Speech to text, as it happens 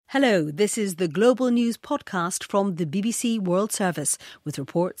Hello, this is the Global News podcast from the BBC World Service with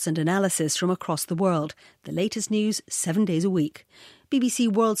reports and analysis from across the world. The latest news 7 days a week.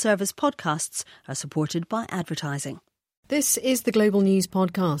 BBC World Service podcasts are supported by advertising. This is the Global News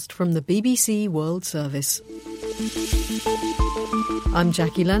podcast from the BBC World Service. I'm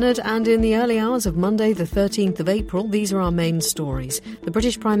Jackie Leonard, and in the early hours of Monday the 13th of April, these are our main stories. The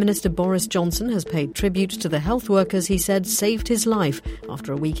British Prime Minister Boris Johnson has paid tribute to the health workers he said saved his life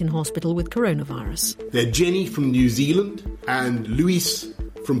after a week in hospital with coronavirus. They're Jenny from New Zealand and Luis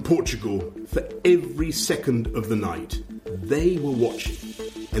from Portugal. For every second of the night, they were watching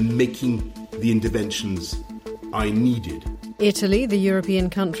and making the interventions I needed. Italy, the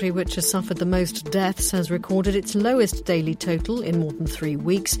European country which has suffered the most deaths, has recorded its lowest daily total in more than 3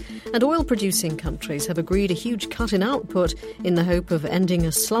 weeks, and oil-producing countries have agreed a huge cut in output in the hope of ending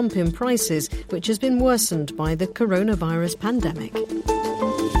a slump in prices which has been worsened by the coronavirus pandemic.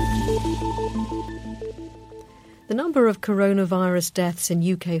 The number of coronavirus deaths in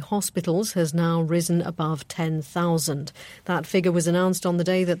UK hospitals has now risen above 10,000. That figure was announced on the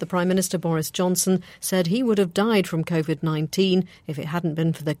day that the Prime Minister Boris Johnson said he would have died from COVID-19 if it hadn't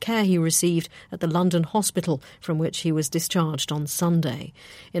been for the care he received at the London hospital from which he was discharged on Sunday.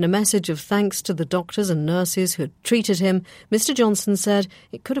 In a message of thanks to the doctors and nurses who had treated him, Mr Johnson said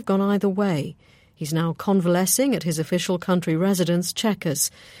it could have gone either way. He's now convalescing at his official country residence, Chequers.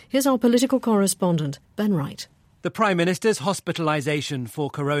 Here's our political correspondent, Ben Wright. The Prime Minister's hospitalisation for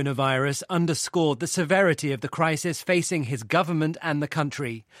coronavirus underscored the severity of the crisis facing his government and the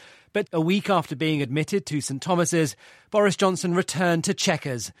country. But a week after being admitted to St Thomas's, Boris Johnson returned to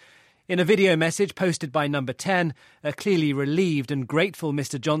Chequers. In a video message posted by Number 10, a clearly relieved and grateful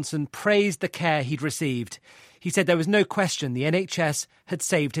Mr Johnson praised the care he'd received. He said there was no question the NHS had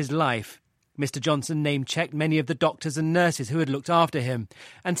saved his life. Mr Johnson name-checked many of the doctors and nurses who had looked after him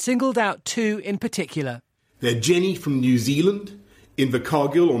and singled out two in particular. They're Jenny from New Zealand,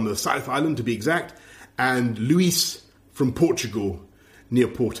 Invercargill on the South Island to be exact, and Luis from Portugal near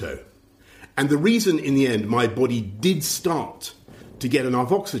Porto. And the reason in the end my body did start to get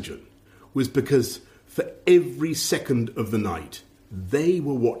enough oxygen was because for every second of the night, they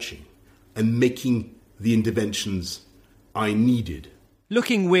were watching and making the interventions I needed.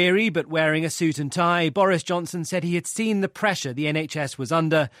 Looking weary but wearing a suit and tie, Boris Johnson said he had seen the pressure the NHS was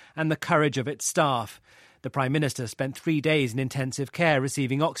under and the courage of its staff. The Prime Minister spent 3 days in intensive care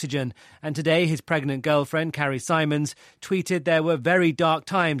receiving oxygen, and today his pregnant girlfriend, Carrie Simons, tweeted there were very dark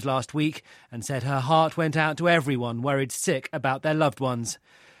times last week and said her heart went out to everyone worried sick about their loved ones.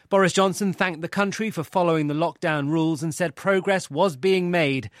 Boris Johnson thanked the country for following the lockdown rules and said progress was being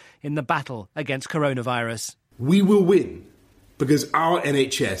made in the battle against coronavirus. We will win because our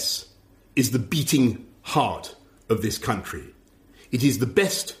NHS is the beating heart of this country. It is the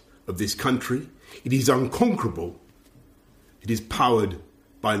best of this country. It is unconquerable. It is powered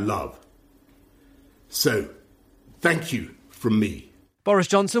by love. So, thank you from me. Boris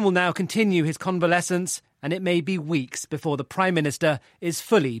Johnson will now continue his convalescence, and it may be weeks before the Prime Minister is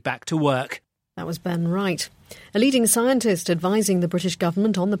fully back to work. That was Ben Wright. A leading scientist advising the British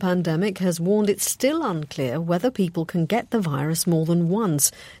government on the pandemic has warned it's still unclear whether people can get the virus more than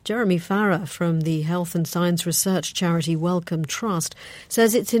once. Jeremy Farrar from the health and science research charity Wellcome Trust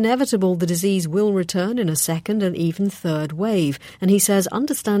says it's inevitable the disease will return in a second and even third wave. And he says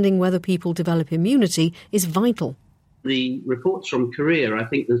understanding whether people develop immunity is vital. The reports from Korea, I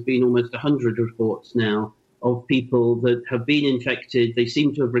think there's been almost 100 reports now of people that have been infected. They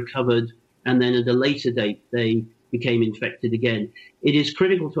seem to have recovered, and then at a later date they became infected again. It is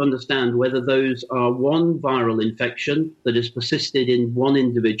critical to understand whether those are one viral infection that has persisted in one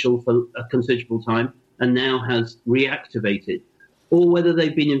individual for a considerable time and now has reactivated, or whether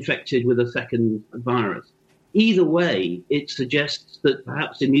they've been infected with a second virus. Either way, it suggests that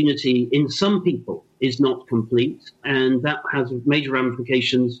perhaps immunity in some people is not complete, and that has major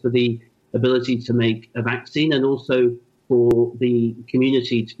ramifications for the ability to make a vaccine and also for the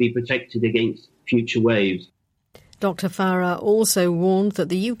community to be protected against future waves. Dr Farrar also warned that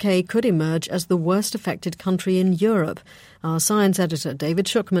the UK could emerge as the worst affected country in Europe. Our science editor David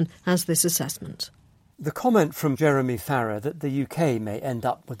Shookman has this assessment. The comment from Jeremy Farrar that the UK may end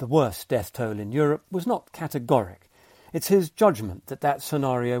up with the worst death toll in Europe was not categoric. It's his judgment that that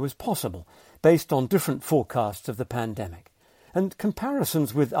scenario was possible, based on different forecasts of the pandemic. And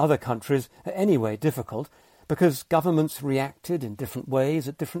comparisons with other countries are anyway difficult, because governments reacted in different ways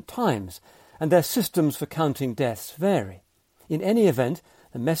at different times, and their systems for counting deaths vary. In any event,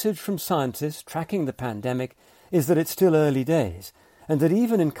 the message from scientists tracking the pandemic is that it's still early days, and that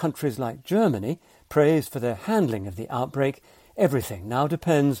even in countries like Germany, praised for their handling of the outbreak, Everything now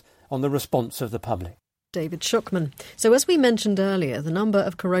depends on the response of the public. David Schuckman. So as we mentioned earlier, the number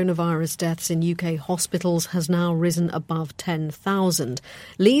of coronavirus deaths in UK hospitals has now risen above 10,000.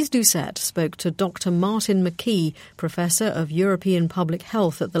 Lise Doucette spoke to Dr. Martin McKee, Professor of European Public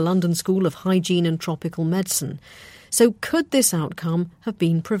Health at the London School of Hygiene and Tropical Medicine. So could this outcome have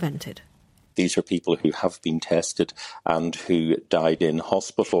been prevented? These are people who have been tested and who died in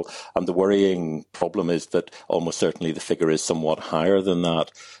hospital. And the worrying problem is that almost certainly the figure is somewhat higher than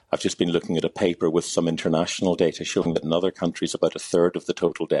that. I've just been looking at a paper with some international data showing that in other countries about a third of the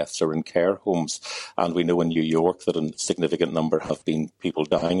total deaths are in care homes. And we know in New York that a significant number have been people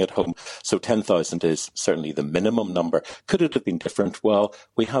dying at home. So 10,000 is certainly the minimum number. Could it have been different? Well,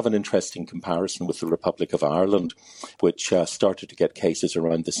 we have an interesting comparison with the Republic of Ireland, which started to get cases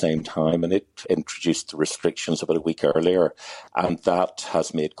around the same time, and it introduced the restrictions about a week earlier. And that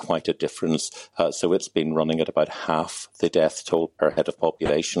has made quite a difference. So it's been running at about half the death toll per head of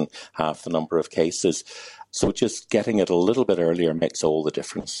population, half the number of cases. So just getting it a little bit earlier makes all the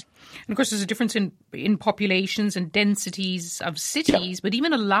difference. And of course, there's a difference in populations and densities of cities, but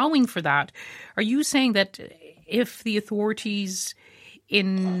even allowing for that, are you saying that if the authorities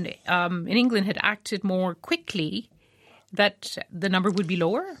in England had acted more quickly, that the number would be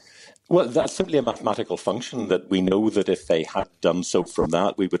lower? Well, that's simply a mathematical function that we know that if they had done so from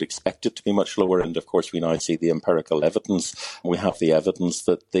that, we would expect it to be much lower. And of course, we now see the empirical evidence. We have the evidence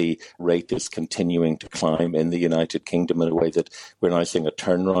that the rate is continuing to climb in the United Kingdom in a way that we're now seeing a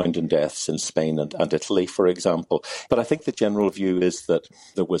turnaround in deaths in Spain and Italy, for example. But I think the general view is that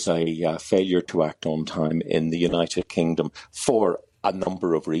there was a failure to act on time in the United Kingdom for a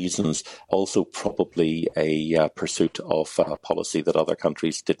number of reasons, also probably a pursuit of policy that other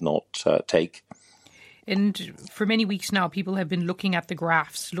countries did not take. And for many weeks now, people have been looking at the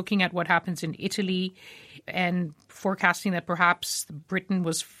graphs, looking at what happens in Italy and forecasting that perhaps Britain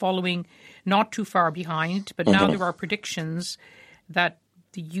was following not too far behind. But now there are predictions that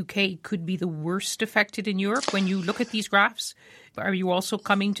the UK could be the worst affected in Europe. When you look at these graphs, are you also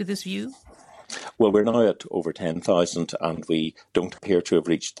coming to this view? Well, we're now at over 10,000 and we don't appear to have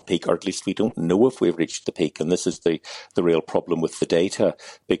reached the peak, or at least we don't know if we've reached the peak. And this is the real problem with the data,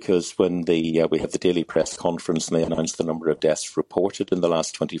 because when we have the daily press conference and they announce the number of deaths reported in the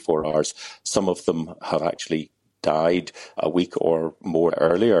last 24 hours, some of them have actually died a week or more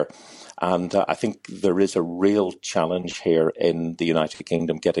earlier. And I think there is a real challenge here in the United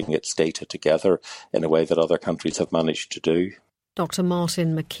Kingdom getting its data together in a way that other countries have managed to do. Dr.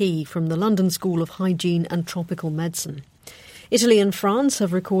 Martin McKee from the London School of Hygiene and Tropical Medicine. Italy and France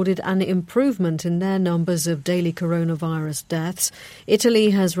have recorded an improvement in their numbers of daily coronavirus deaths. Italy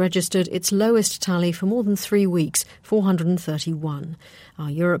has registered its lowest tally for more than 3 weeks, 431. Our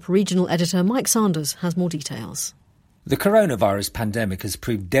Europe regional editor Mike Sanders has more details. The coronavirus pandemic has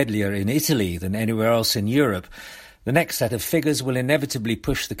proved deadlier in Italy than anywhere else in Europe. The next set of figures will inevitably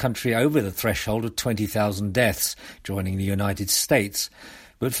push the country over the threshold of 20,000 deaths, joining the United States.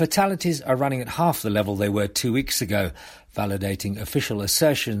 But fatalities are running at half the level they were 2 weeks ago, validating official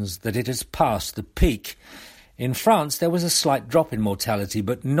assertions that it has passed the peak. In France, there was a slight drop in mortality,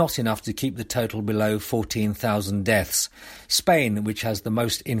 but not enough to keep the total below 14,000 deaths. Spain, which has the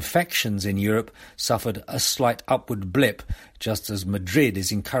most infections in Europe, suffered a slight upward blip, just as Madrid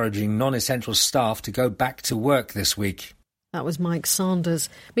is encouraging non-essential staff to go back to work this week. That was Mike Sanders.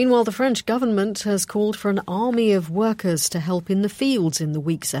 Meanwhile, the French government has called for an army of workers to help in the fields in the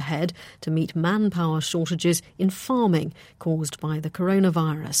weeks ahead to meet manpower shortages in farming caused by the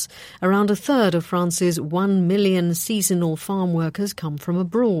coronavirus. Around a third of France's 1 million seasonal farm workers come from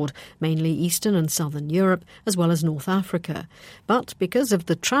abroad, mainly Eastern and Southern Europe, as well as North Africa. But because of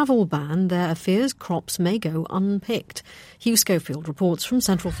the travel ban, there are fears crops may go unpicked. Hugh Schofield reports from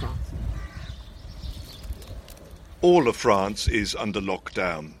Central France. All of France is under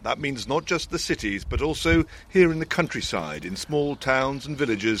lockdown. That means not just the cities, but also here in the countryside, in small towns and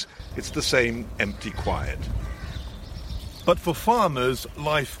villages, it's the same empty quiet. But for farmers,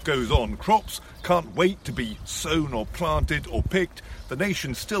 life goes on. Crops can't wait to be sown or planted or picked. The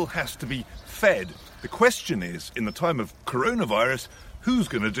nation still has to be fed. The question is, in the time of coronavirus, who's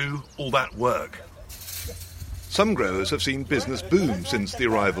going to do all that work? Some growers have seen business boom since the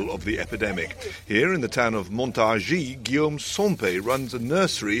arrival of the epidemic. Here in the town of Montargis, Guillaume Sompe runs a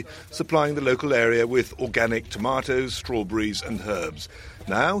nursery supplying the local area with organic tomatoes, strawberries and herbs.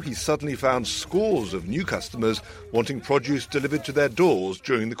 Now he's suddenly found scores of new customers wanting produce delivered to their doors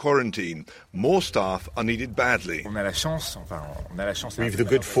during the quarantine. More staff are needed badly. We've the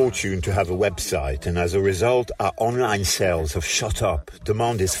good fortune to have a website, and as a result, our online sales have shot up.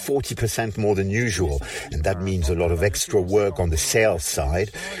 Demand is 40% more than usual, and that means a lot of extra work on the sales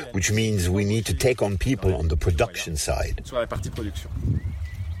side, which means we need to take on people on the production side.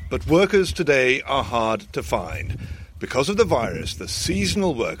 But workers today are hard to find. Because of the virus, the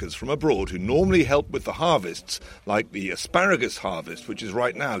seasonal workers from abroad who normally help with the harvests, like the asparagus harvest, which is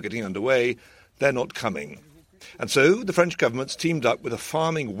right now getting underway, they're not coming. And so the French government's teamed up with a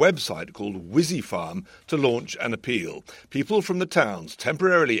farming website called WisiFarm to launch an appeal. People from the towns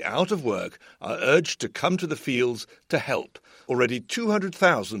temporarily out of work are urged to come to the fields to help. Already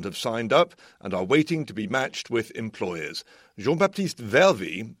 200,000 have signed up and are waiting to be matched with employers. Jean-Baptiste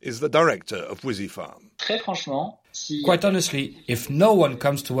Vervy is the director of WisiFarm. Quite honestly, if no one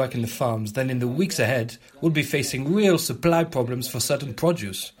comes to work in the farms, then in the weeks ahead, we'll be facing real supply problems for certain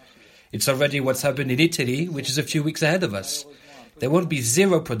produce. It's already what's happened in Italy, which is a few weeks ahead of us. There won't be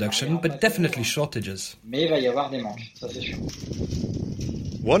zero production, but definitely shortages.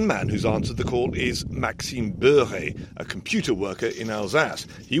 One man who's answered the call is Maxime Beuret, a computer worker in Alsace.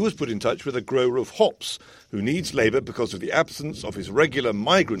 He was put in touch with a grower of hops who needs labour because of the absence of his regular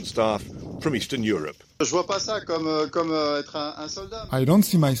migrant staff from Eastern Europe. I don't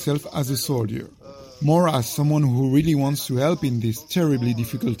see myself as a soldier, more as someone who really wants to help in this terribly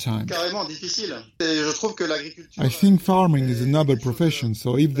difficult time. I think farming is a noble profession,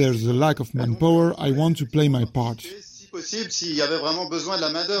 so if there's a lack of manpower, I want to play my part.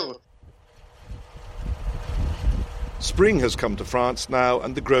 Spring has come to France now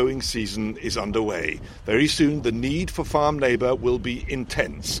and the growing season is underway. Very soon the need for farm labour will be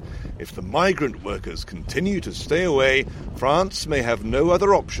intense. If the migrant workers continue to stay away, France may have no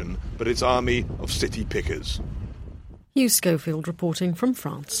other option but its army of city pickers. Hugh Schofield reporting from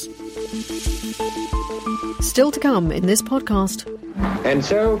France. Still to come in this podcast. And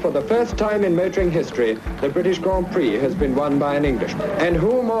so, for the first time in motoring history, the British Grand Prix has been won by an Englishman. And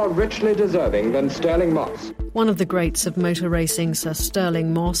who more richly deserving than Stirling Moss? One of the greats of motor racing, Sir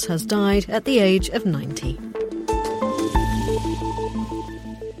Stirling Moss, has died at the age of 90.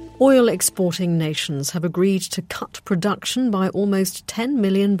 Oil-exporting nations have agreed to cut production by almost 10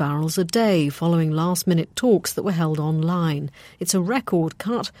 million barrels a day following last-minute talks that were held online. It's a record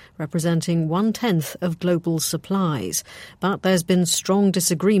cut, representing 1/10 of global supplies. But there's been strong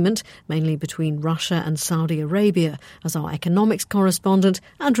disagreement, mainly between Russia and Saudi Arabia, as our economics correspondent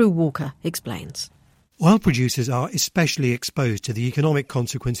Andrew Walker explains. Oil producers are especially exposed to the economic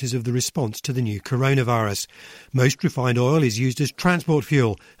consequences of the response to the new coronavirus. Most refined oil is used as transport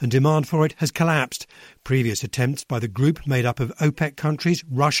fuel and demand for it has collapsed. Previous attempts by the group made up of OPEC countries,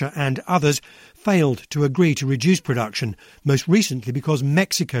 Russia and others failed to agree to reduce production, most recently because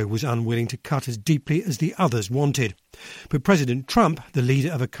Mexico was unwilling to cut as deeply as the others wanted. But President Trump, the leader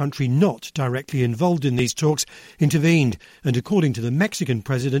of a country not directly involved in these talks, intervened and, according to the Mexican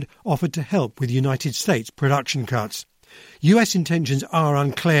president, offered to help with United States production cuts. US intentions are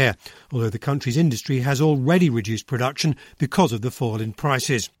unclear, although the country's industry has already reduced production because of the fall in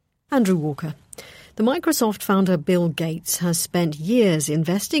prices. Andrew Walker. The Microsoft founder Bill Gates has spent years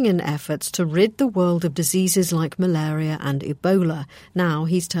investing in efforts to rid the world of diseases like malaria and Ebola. Now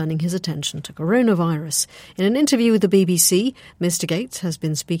he's turning his attention to coronavirus. In an interview with the BBC, Mr. Gates has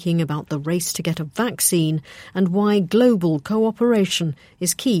been speaking about the race to get a vaccine and why global cooperation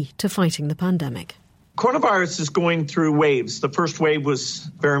is key to fighting the pandemic. Coronavirus is going through waves. The first wave was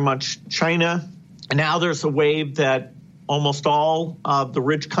very much China, and now there's a wave that almost all of the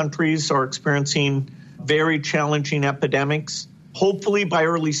rich countries are experiencing very challenging epidemics. Hopefully by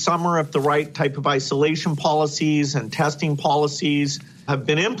early summer, if the right type of isolation policies and testing policies have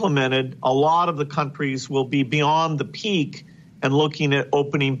been implemented, a lot of the countries will be beyond the peak and looking at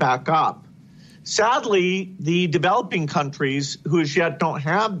opening back up. Sadly, the developing countries, who as yet don't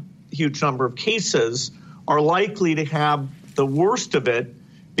have a huge number of cases, are likely to have the worst of it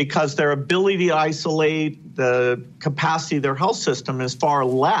because their ability to isolate, the capacity of their health system is far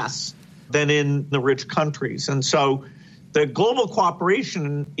less than in the rich countries. And so the global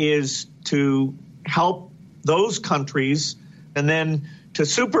cooperation is to help those countries and then to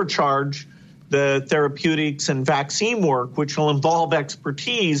supercharge the therapeutics and vaccine work, which will involve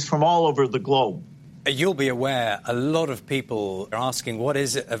expertise from all over the globe. You'll be aware a lot of people are asking what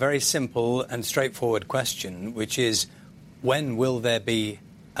is a very simple and straightforward question, which is, when will there be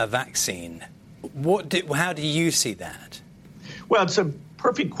a vaccine? How do you see that? Well, it's a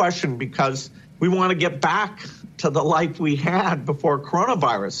perfect question because we want to get back to the life we had before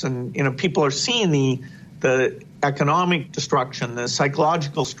coronavirus. And, people are seeing the economic destruction, the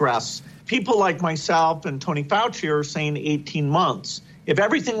psychological stress. People like myself and Tony Fauci are saying 18 months. If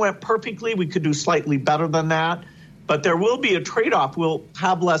everything went perfectly, we could do slightly better than that. But there will be a trade-off. We'll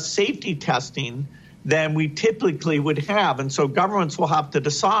have less safety testing than we typically would have. And so governments will have to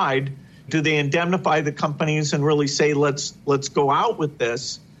decide, do they indemnify the companies and really say, let's go out with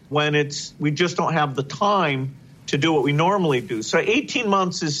this when we just don't have the time to do what we normally do. So 18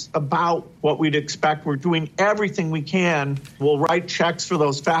 months is about what we'd expect. We're doing everything we can. We'll write checks for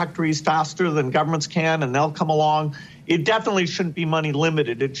those factories faster than governments can, and they'll come along. It definitely shouldn't be money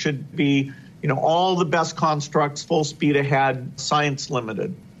limited. It should be, all the best constructs, full speed ahead, science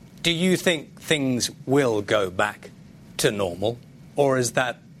limited. Do you think things will go back to normal, or is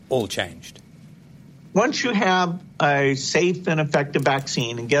that all changed? Once you have a safe and effective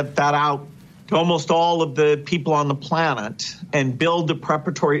vaccine and get that out to almost all of the people on the planet and build the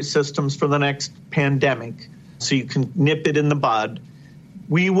preparatory systems for the next pandemic so you can nip it in the bud,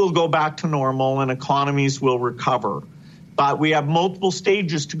 we will go back to normal and economies will recover. But we have multiple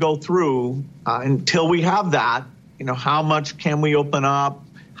stages to go through until we have that. How much can we open up?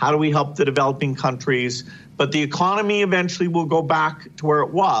 How do we help the developing countries? But the economy eventually will go back to where it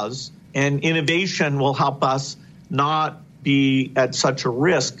was, and innovation will help us not be at such a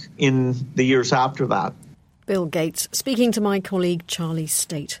risk in the years after that. Bill Gates speaking to my colleague Charlie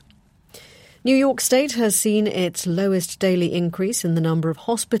State. New York State has seen its lowest daily increase in the number of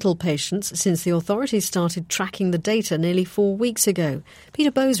hospital patients since the authorities started tracking the data nearly 4 weeks ago.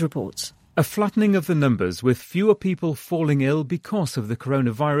 Peter Bowes reports. A flattening of the numbers, with fewer people falling ill because of the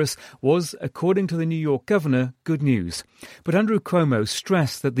coronavirus, was, according to the New York governor, good news. But Andrew Cuomo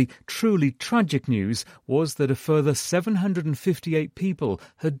stressed that the truly tragic news was that a further 758 people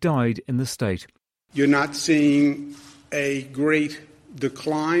had died in the state. You're not seeing a great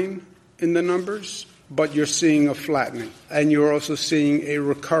decline in the numbers, but you're seeing a flattening. And you're also seeing a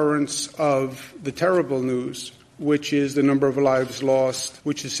recurrence of the terrible news, which is the number of lives lost,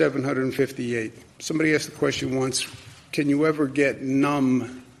 which is 758. Somebody asked the question once, can you ever get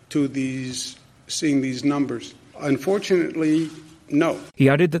numb to seeing these numbers? Unfortunately, no. He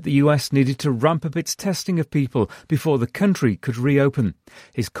added that the US needed to ramp up its testing of people before the country could reopen.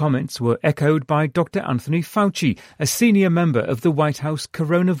 His comments were echoed by Dr. Anthony Fauci, a senior member of the White House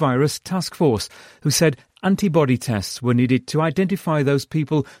Coronavirus Task Force, who said antibody tests were needed to identify those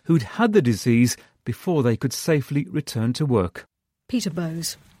people who'd had the disease before they could safely return to work. Peter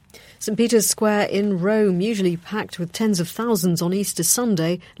Bowes. St Peter's Square in Rome, usually packed with tens of thousands on Easter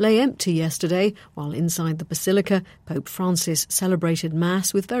Sunday, lay empty yesterday, while inside the Basilica, Pope Francis celebrated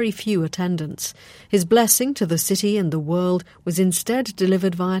Mass with very few attendants. His blessing to the city and the world was instead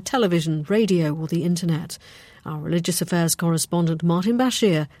delivered via television, radio or the internet. Our religious affairs correspondent Martin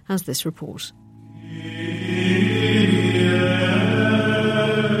Bashir has this report.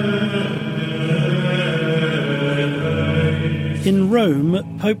 In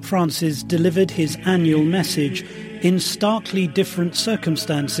Rome, Pope Francis delivered his annual message in starkly different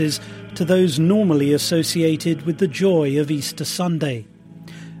circumstances to those normally associated with the joy of Easter Sunday.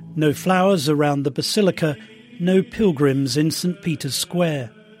 No flowers around the Basilica, no pilgrims in St. Peter's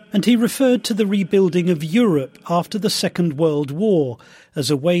Square. And he referred to the rebuilding of Europe after the Second World War as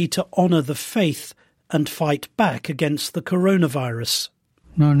a way to honour the faith and fight back against the coronavirus.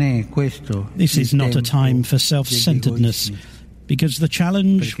 This is not a time for self-centeredness, because the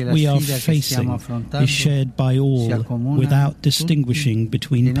challenge we are facing is shared by all without distinguishing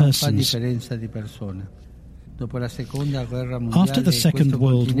between persons. After the Second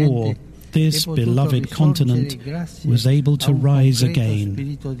World War, this beloved continent was able to rise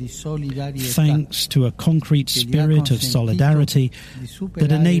again, thanks to a concrete spirit of solidarity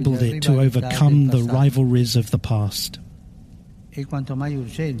that enabled it to overcome the rivalries of the past.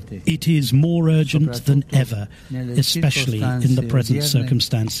 It is more urgent than ever, especially in the present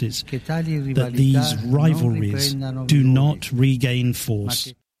circumstances, that these rivalries do not regain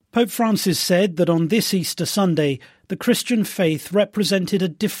force. Pope Francis said that on this Easter Sunday, the Christian faith represented a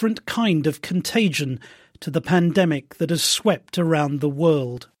different kind of contagion to the pandemic that has swept around the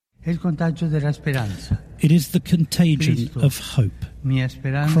world. It is the contagion of hope.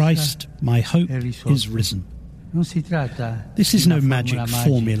 Christ, my hope, is risen. This is no magic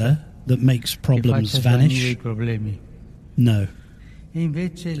formula that makes problems vanish. No.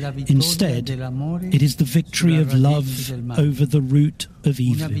 Instead, it is the victory of love over the root of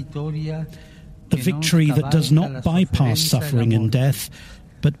evil. A victory that does not bypass suffering and death,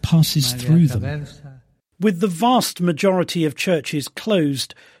 but passes through them. With the vast majority of churches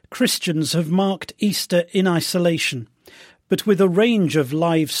closed, Christians have marked Easter in isolation. But with a range of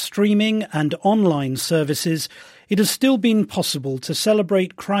live streaming and online services, it has still been possible to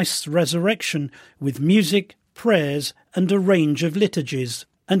celebrate Christ's resurrection with music, prayers and a range of liturgies.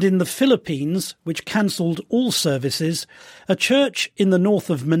 And in the Philippines, which cancelled all services, a church in the north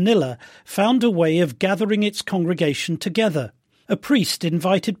of Manila found a way of gathering its congregation together. A priest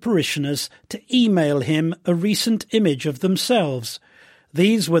invited parishioners to email him a recent image of themselves.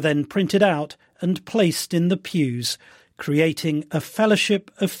 These were then printed out and placed in the pews, creating a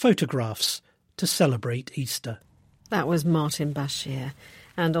fellowship of photographs to celebrate Easter. That was Martin Bashir.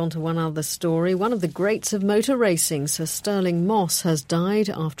 And on to one other story. One of the greats of motor racing, Sir Stirling Moss, has died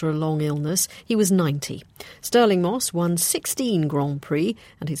after a long illness. He was 90. Stirling Moss won 16 Grand Prix,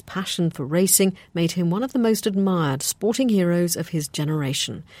 and his passion for racing made him one of the most admired sporting heroes of his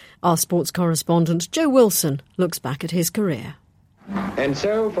generation. Our sports correspondent Joe Wilson looks back at his career. And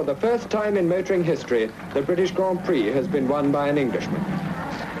so, for the first time in motoring history, the British Grand Prix has been won by an Englishman.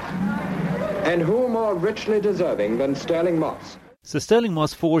 And who more richly deserving than Stirling Moss? Sir Stirling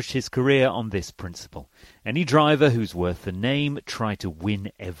Moss forged his career on this principle. Any driver who's worth the name tried to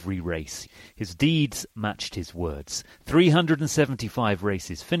win every race. His deeds matched his words. 375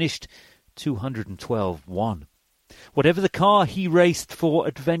 races finished, 212 won. Whatever the car, he raced for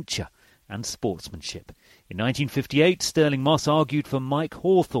adventure and sportsmanship. In 1958, Stirling Moss argued for Mike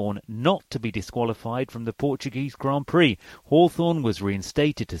Hawthorn not to be disqualified from the Portuguese Grand Prix. Hawthorn was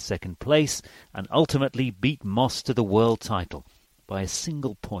reinstated to second place and ultimately beat Moss to the world title by a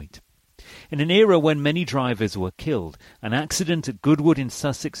single point. In an era when many drivers were killed, an accident at Goodwood in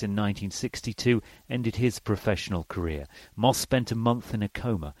Sussex in 1962 ended his professional career. Moss spent a month in a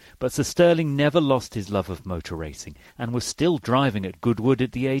coma, but Sir Stirling never lost his love of motor racing and was still driving at Goodwood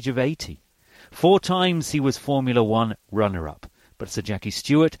at the age of 80. 4 times he was Formula One runner-up, but Sir Jackie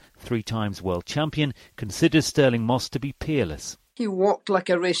Stewart, 3 times world champion, considers Stirling Moss to be peerless. He walked like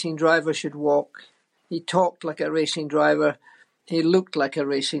a racing driver should walk. He talked like a racing driver. He looked like a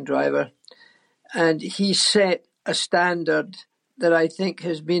racing driver. And he set a standard that I think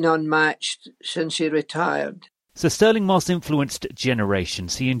has been unmatched since he retired. Sir Stirling Moss influenced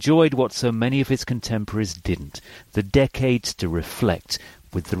generations. He enjoyed what so many of his contemporaries didn't, the decades to reflect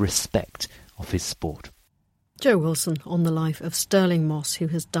with the respect of his sport. Joe Wilson on the life of Stirling Moss, who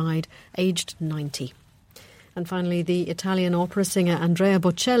has died aged 90. And finally, the Italian opera singer Andrea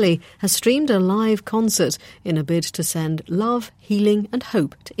Bocelli has streamed a live concert in a bid to send love, healing and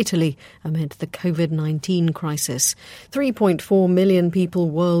hope to Italy amid the COVID-19 crisis. 3.4 million people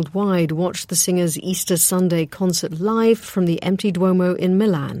worldwide watched the singer's Easter Sunday concert live from the empty Duomo in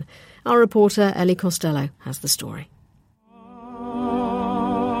Milan. Our reporter Ellie Costello has the story.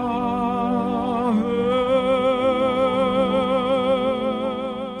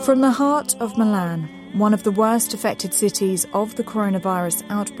 From the heart of Milan, one of the worst affected cities of the coronavirus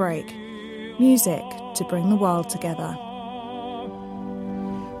outbreak, music to bring the world together.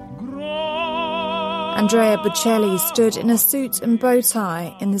 Andrea Bocelli stood in a suit and bow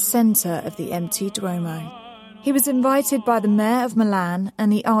tie in the centre of the empty Duomo. He was invited by the mayor of Milan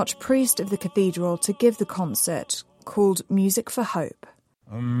and the archpriest of the cathedral to give the concert, called Music for Hope.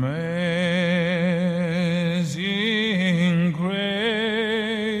 Amazing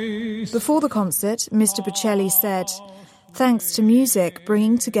grace. Before the concert, Mr. Bocelli said, "Thanks to music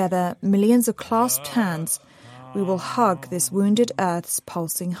bringing together millions of clasped hands, we will hug this wounded earth's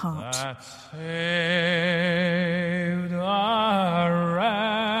pulsing heart." That saved a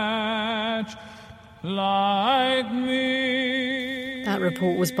wretch like me. That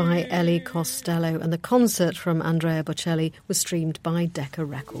report was by Ellie Costello, and the concert from Andrea Bocelli was streamed by Decca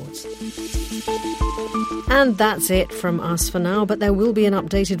Records. And that's it from us for now, but there will be an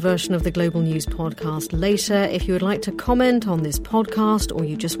updated version of the Global News podcast later. If you would like to comment on this podcast, or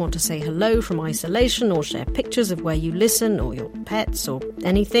you just want to say hello from isolation, or share pictures of where you listen, or your pets, or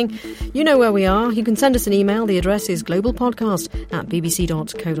anything, you know where we are. You can send us an email. The address is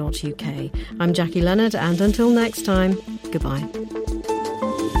globalpodcast@bbc.co.uk. I'm Jackie Leonard, and until next time, goodbye.